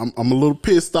 I'm a little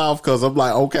pissed off because I'm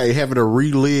like, okay, having to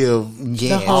relive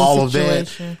all of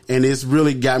that. And it's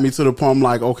really got me to the point I'm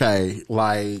like, okay,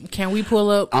 like, can we pull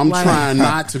up? I'm trying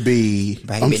not to be,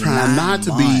 Baby, I'm trying not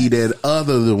to be months. that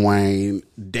other Dwayne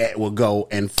that will go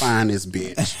and find this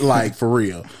bitch. Like, for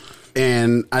real.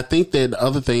 And I think that the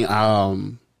other thing,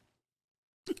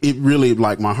 it really,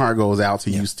 like, my heart goes out to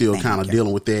you still kind of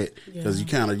dealing with that because you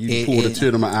kind of pulled a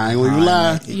tear to my eye. I ain't gonna even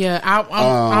lie. Yeah,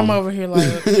 I'm over here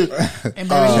like, and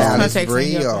baby, it's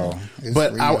real.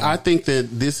 But I think that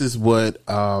this is what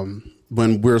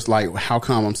when we're like, how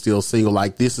come I'm still single?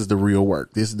 Like, this is the real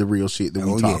work. This is the real shit that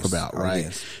we talk about, right?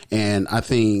 Yes. And I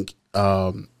think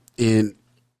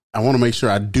I want to make sure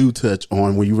I do touch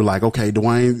on when you were like, okay,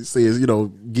 Dwayne says,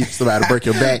 get somebody to break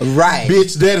your back. Right.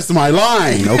 Bitch, that is my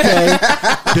line, okay?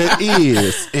 That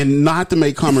is. And not to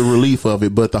make comic relief of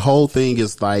it, but the whole thing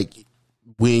is like,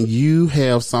 when you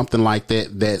have something like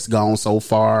that that's gone so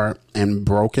far and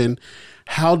broken,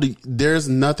 there's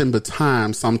nothing but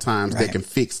time sometimes that can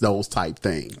fix those type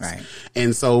things. Right.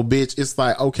 And so, bitch, it's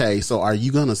like, okay, so are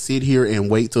you going to sit here and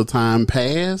wait till time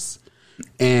pass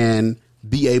and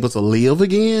be able to live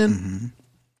again? Mm-hmm.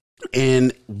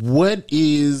 And what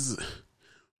is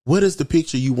the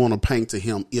picture you want to paint to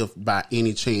him if by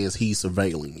any chance he's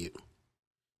surveilling you?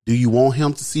 Do you want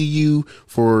him to see you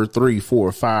for 3,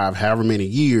 4, 5, however many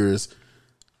years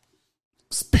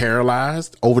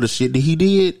paralyzed over the shit that he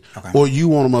did? Okay. Or you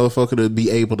want a motherfucker to be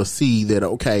able to see that,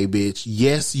 okay, bitch,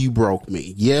 yes, you broke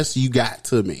me. Yes, you got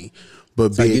to me.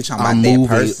 But so bitch, I'm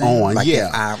moving on. Like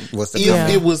if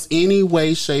it was any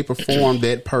way, shape, or form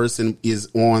that person is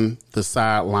on the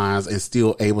sidelines and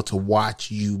still able to watch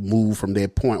you move from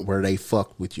that point where they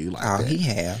fucked with you like that. He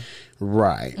have.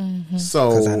 Right. Mm-hmm. So,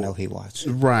 because I know he watched.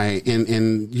 Right.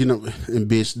 And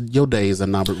bitch, your days are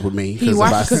numbered with me. He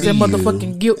watched because that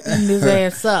motherfucking guilt in his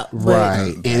ass up.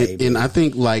 Right. And I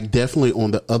think like definitely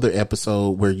on the other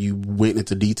episode where you went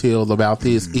into detail about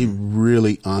this, it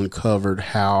really uncovered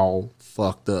how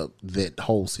fucked up that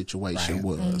whole situation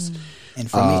was. And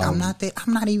for me, I'm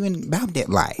not even about that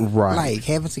life. Right. Like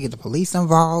having to get the police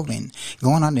involved and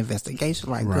going on the investigation.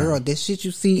 Like, girl, this shit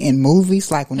you see in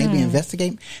movies, like when they be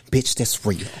investigating, bitch, that's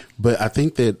real. But I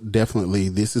think that definitely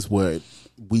this is what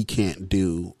we can't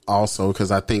do also,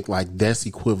 because I think like that's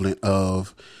equivalent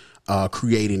of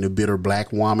creating a bitter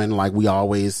black woman. Like we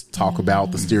always talk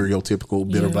about the stereotypical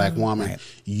bitter black woman. Right.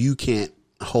 You can't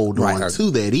hold on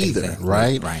to that either.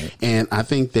 Exactly. Right. And I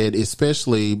think that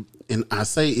especially, and I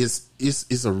say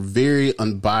it's a very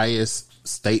unbiased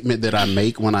statement that I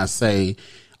make when I say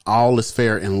all is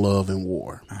fair in love and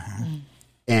war. Uh-huh.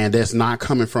 And that's not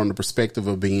coming from the perspective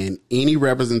of being any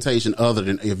representation other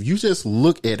than if you just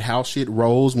look at how shit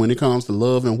rolls when it comes to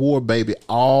love and war, baby,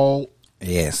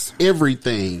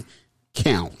 everything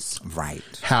counts. Right.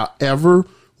 However,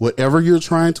 whatever you're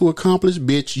trying to accomplish,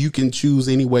 bitch, you can choose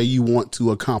any way you want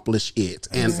to accomplish it.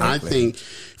 And I think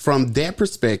from that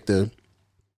perspective,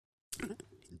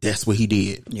 that's what he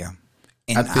did. Yeah.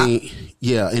 And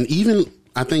and even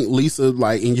I think Lisa,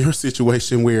 like in your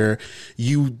situation where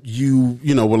you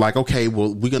were like, okay,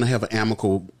 well, we're going to have an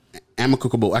amicable,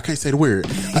 I can't say the word.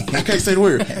 I can't say the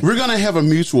word. We're going to have a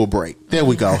mutual break. There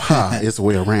we go. It's a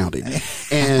way around it.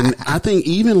 And I think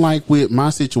even like with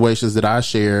my situations that I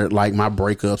shared, like my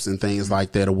breakups and things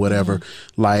like that or whatever,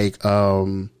 like,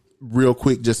 real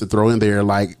quick, just to throw in there,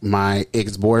 like my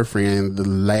ex-boyfriend, the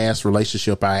last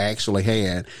relationship I actually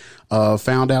had,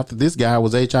 found out that this guy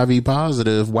was HIV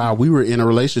positive while we were in a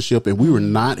relationship and we were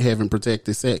not having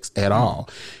protected sex at all.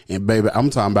 And baby,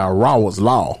 I'm talking about raw was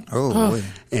law.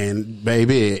 And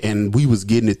baby, and we was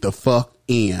getting it the fuck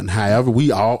in. However,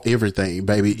 everything,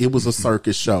 baby, it was a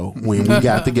circus show when we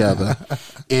got together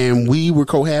and we were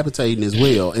cohabitating as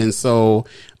well. And so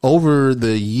over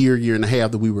the year and a half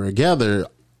that we were together,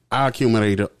 I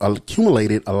accumulated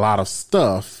a lot of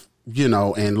stuff,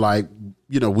 and like,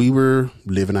 we were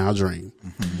living our dream.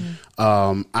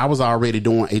 Mm-hmm. I was already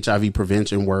doing HIV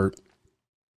prevention work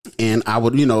and I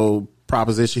would,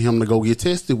 proposition him to go get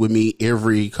tested with me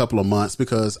every couple of months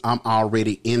because I'm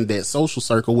already in that social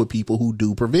circle with people who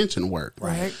do prevention work.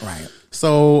 Right.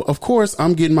 So of course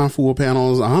I'm getting my full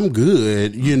panels. I'm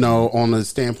good, on the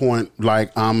standpoint,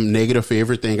 like I'm negative for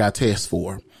everything I test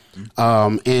for.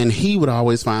 And he would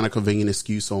always find a convenient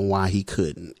excuse on why he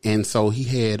couldn't. And so he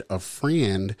had a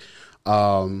friend,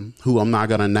 who I'm not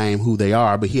going to name who they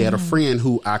are, but he had a friend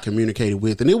who I communicated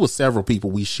with, and it was several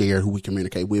people we shared who we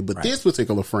communicate with. But this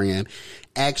particular friend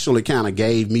actually kind of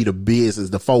gave me the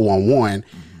business, the 411,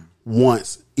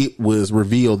 once it was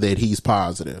revealed that he's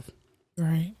positive.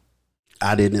 Right.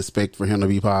 I didn't expect for him to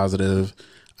be positive.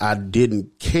 I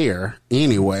didn't care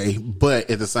anyway,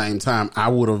 but at the same time, I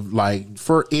would have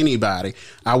for anybody,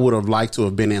 I would have liked to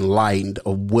have been enlightened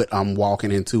of what I'm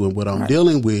walking into and what I'm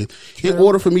dealing with in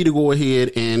order for me to go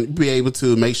ahead and be able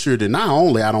to make sure that not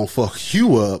only I don't fuck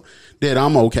you up, that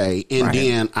I'm okay. And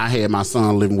then I had my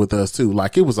son living with us too.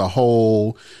 Like it was a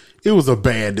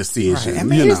bad decision. Right. I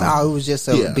mean, it was just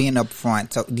being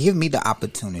upfront. So give me the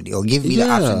opportunity or give me the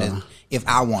option to, if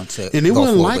I want to. And it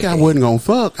wasn't like I wasn't going to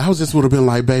fuck. I was just would have been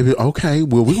like, baby, okay,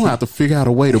 well, we're going to have to figure out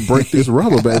a way to break this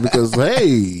rubber, baby, because,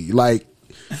 hey, like,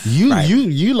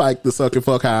 you like the suck and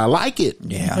fuck how I like it.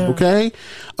 Yeah. Okay?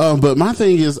 But my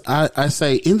thing is, I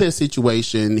say in that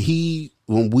situation, he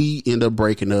when we end up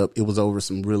breaking up, it was over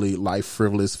some really like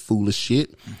frivolous, foolish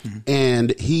shit.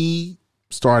 And he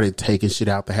started taking shit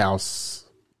out the house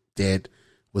that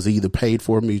was either paid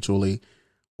for mutually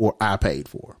or I paid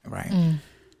for. Right.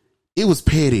 It was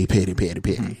petty.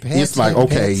 It's like,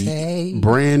 okay,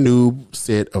 brand new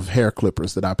set of hair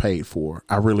clippers that I paid for.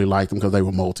 I really liked them because they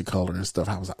were multicolored and stuff.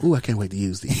 I was like, ooh, I can't wait to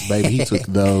use these, baby. He took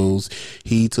those.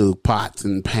 He took pots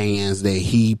and pans that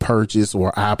he purchased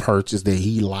or I purchased that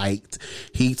he liked.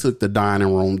 He took the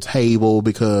dining room table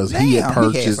because he had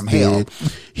purchased it.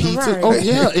 He took, oh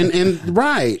yeah, and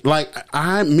right. Like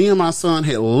me and my son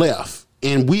had left.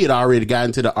 And we had already gotten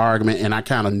into the argument, and I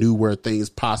kind of knew where things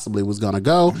possibly was going to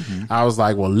go. I was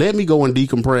like, well, let me go and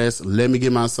decompress. Let me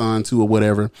get my son to or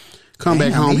whatever. Come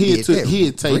back home. He had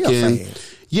taken,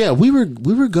 yeah, we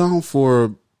were gone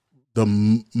for the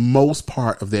most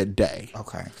part of that day.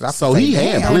 Okay. So he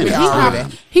had plenty.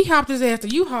 He hopped his ass to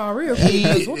U-Haul real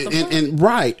quick. And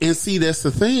right. And see, that's the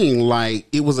thing. Like,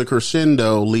 it was a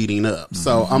crescendo leading up.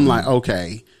 So I'm like,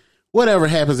 okay, whatever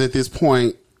happens at this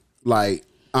point, like,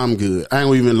 I'm good. I ain't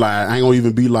gonna even lie. I ain't gonna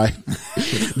even be like,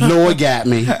 Lord got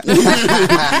me.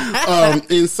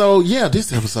 And so, yeah,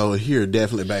 this episode here,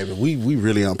 definitely, baby, we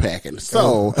really unpacking.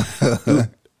 So,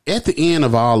 at the end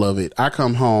of all of it, I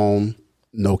come home,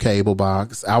 no cable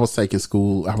box. I was going to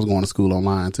school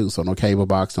online too. So no cable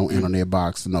box, no internet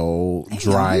box, no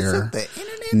dryer,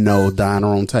 no dining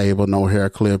room table, no hair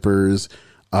clippers,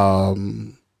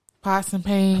 Pots and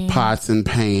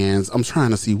pans. I'm trying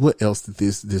to see what else did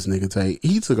this nigga take.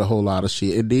 He took a whole lot of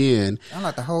shit, and then I'm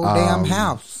like the whole damn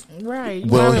house. Right.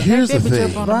 Well, here's the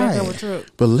thing. Right.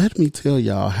 But let me tell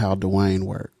y'all how Dwayne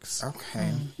works.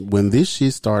 Okay. When this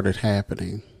shit started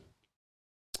happening,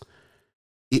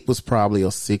 it was probably a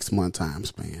 6-month time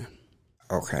span.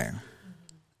 Okay.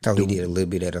 So he did a little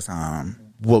bit at a time.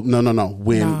 Well, no.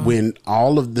 When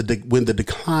all of the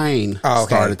decline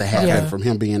started to happen from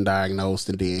him being diagnosed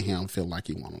and then him feel like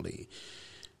he want to leave,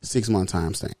 6-month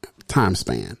time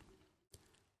span.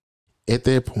 At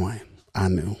that point, I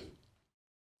knew,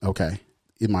 okay,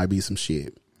 it might be some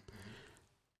shit.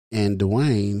 And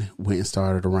Dwayne went and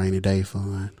started a rainy day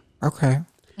fund. Okay.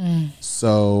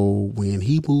 So when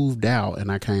he moved out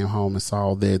and I came home and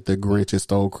saw that the Grinch Who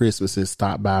Stole Christmas had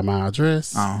stopped by my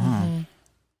address.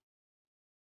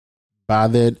 By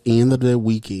that end of the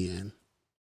weekend,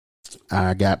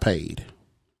 I got paid.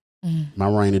 My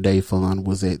rainy day fund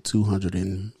was at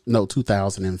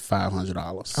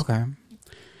 $2,500. Okay.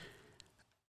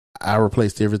 I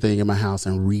replaced everything in my house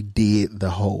and redid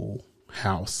the whole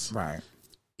house. Right.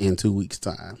 In 2 weeks'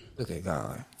 time. Look at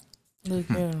God.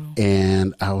 Look at him.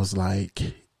 And I was like,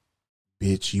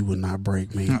 bitch, you would not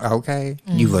break me. Okay.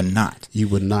 You would not. You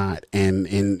would not. And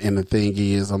the thing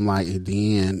is, I'm like, at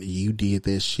the end, you did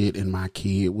that shit and my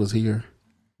kid was here.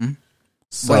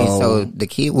 So the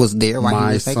kid was there while my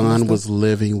he was taking son was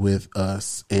living with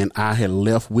us, and I had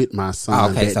left with my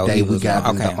son that day we got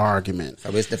in the argument. So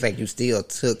it's the fact you still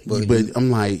took. But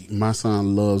I'm like, my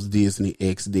son loves Disney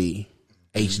XD.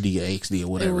 HD or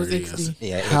whatever it is.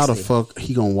 Yeah, how the fuck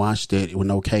he gonna watch that with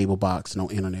no cable box, no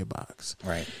internet box?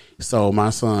 Right. So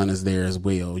my son is there as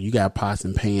well. You got pots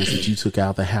and pans that you took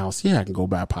out the house. Yeah, I can go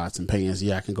buy pots and pans.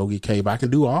 Yeah, I can go get cable. I can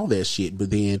do all that shit.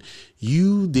 But then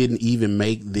you didn't even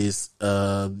make this.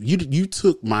 You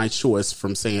took my choice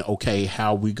from saying, okay,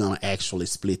 how are we gonna actually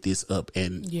split this up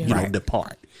and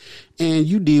depart? And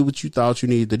you did what you thought you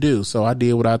needed to do. So I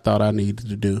did what I thought I needed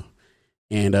to do.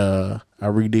 And I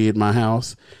redid my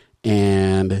house,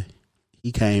 and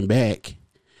he came back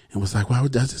and was like, well, I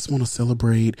just want to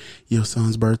celebrate your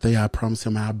son's birthday. I promised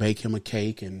him I'll bake him a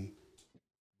cake and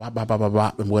blah, blah, blah, blah,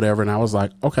 blah, and whatever. And I was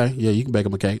like, okay, yeah, you can bake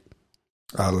him a cake.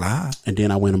 A lot. And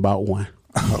then I went and bought one.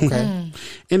 Okay.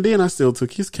 And then I still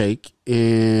took his cake,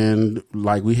 and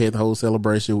like we had the whole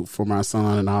celebration for my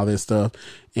son and all that stuff.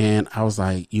 And I was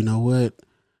like, you know what?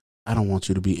 I don't want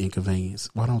you to be inconvenienced.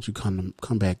 Why don't you come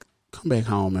back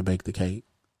home and bake the cake?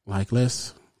 Like,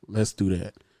 let's do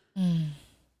that.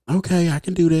 Okay, I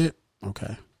can do that.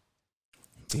 Okay.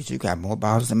 Bitch, you got more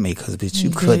balls than me, because bitch, you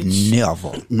could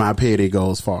never. My petty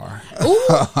goes far.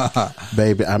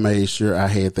 Baby, I made sure I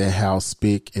had that house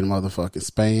spick and motherfucking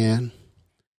span.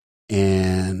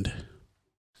 And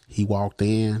he walked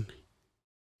in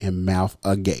and mouth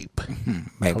agape.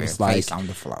 Baby, I was face like, on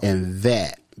the floor. And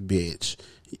that bitch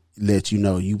let you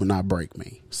know you would not break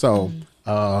me. So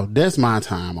that's my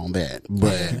time on that.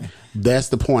 But that's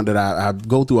the point that I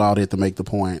go through all that to make the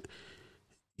point.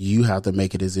 You have to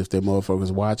make it as if that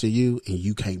motherfucker's watching you, and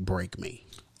you can't break me.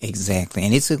 Exactly.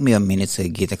 And it took me a minute to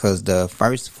get there, because the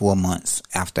first 4 months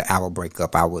after our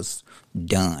breakup, I was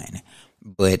done.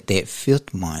 But that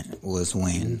 5th month was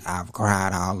when I've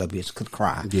cried all the bitch could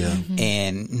cry. Yeah.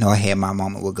 And, I had my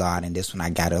moment with God, and this when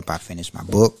I got up, I finished my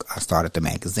book, I started the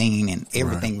magazine, and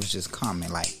everything was just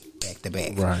coming like back to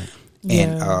back. Right.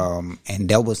 And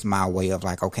that was my way of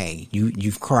like, okay,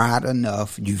 you've cried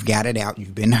enough, you've got it out,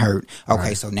 you've been hurt.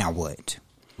 Okay, so now what?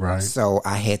 Right. So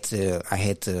I had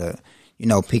to,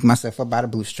 pick myself up by the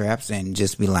bootstraps and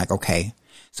just be like, okay,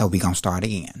 so we gonna start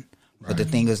again. Right. But the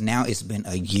thing is, now it's been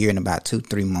a year and about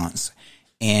 2-3 months,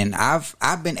 and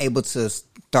I've been able to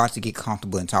start to get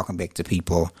comfortable in talking back to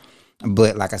people.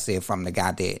 But like I said, from the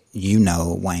guy that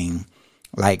Wayne,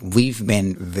 like we've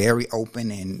been very open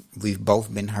and we've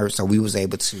both been hurt, so we was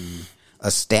able to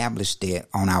establish that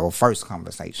on our first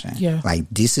conversation. Yeah. Like,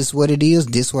 this is what it is.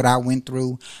 This is what I went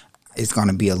through. It's going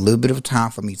to be a little bit of time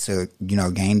for me to,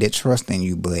 gain that trust in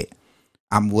you, but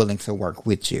I'm willing to work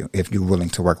with you if you're willing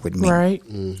to work with me. Right.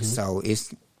 Mm-hmm. So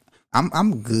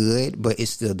I'm good, but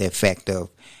it's still that fact of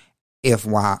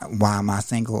why am I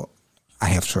single? I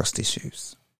have trust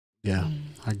issues. Yeah,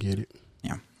 I get it.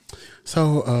 Yeah.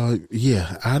 So,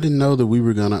 I didn't know that we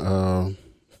were gonna.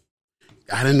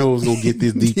 I didn't know it was gonna get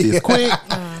this deep this quick.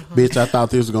 Bitch, I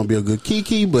thought this was gonna be a good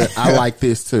kiki, but I like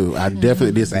this too. I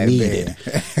definitely need it.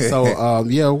 So, I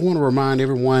want to remind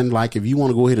everyone, like, if you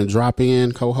want to go ahead and drop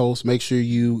in, co-host, make sure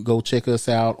you go check us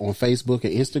out on Facebook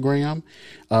and Instagram.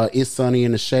 It's Sunny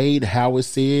in the Shade. How it's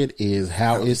said is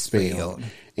how it's spelled.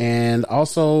 And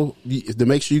also, to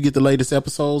make sure you get the latest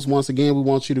episodes, once again, we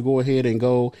want you to go ahead and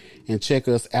go and check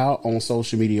us out on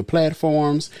social media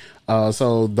platforms.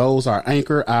 So those are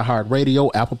Anchor,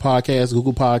 iHeartRadio, Apple Podcasts,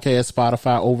 Google Podcasts,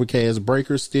 Spotify, Overcast,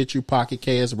 Breaker, Stitcher, Pocket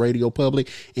Cast, Radio Public,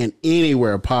 and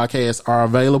anywhere podcasts are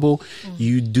available.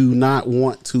 You do not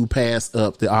want to pass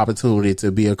up the opportunity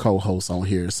to be a co-host on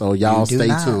here. So y'all stay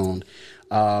tuned.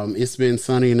 It's been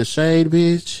Sunny in the Shade,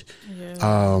 bitch.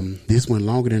 Yeah. This went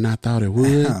longer than I thought it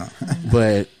would,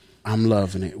 but I'm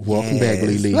loving it. Welcome back,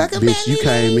 Lily. Bitch, you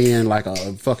came in like a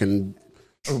fucking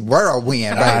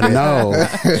whirlwind. I know,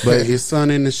 but it's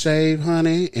Sun in the Shade,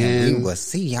 honey, and we will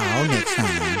see y'all next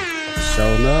time.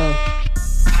 Show enough.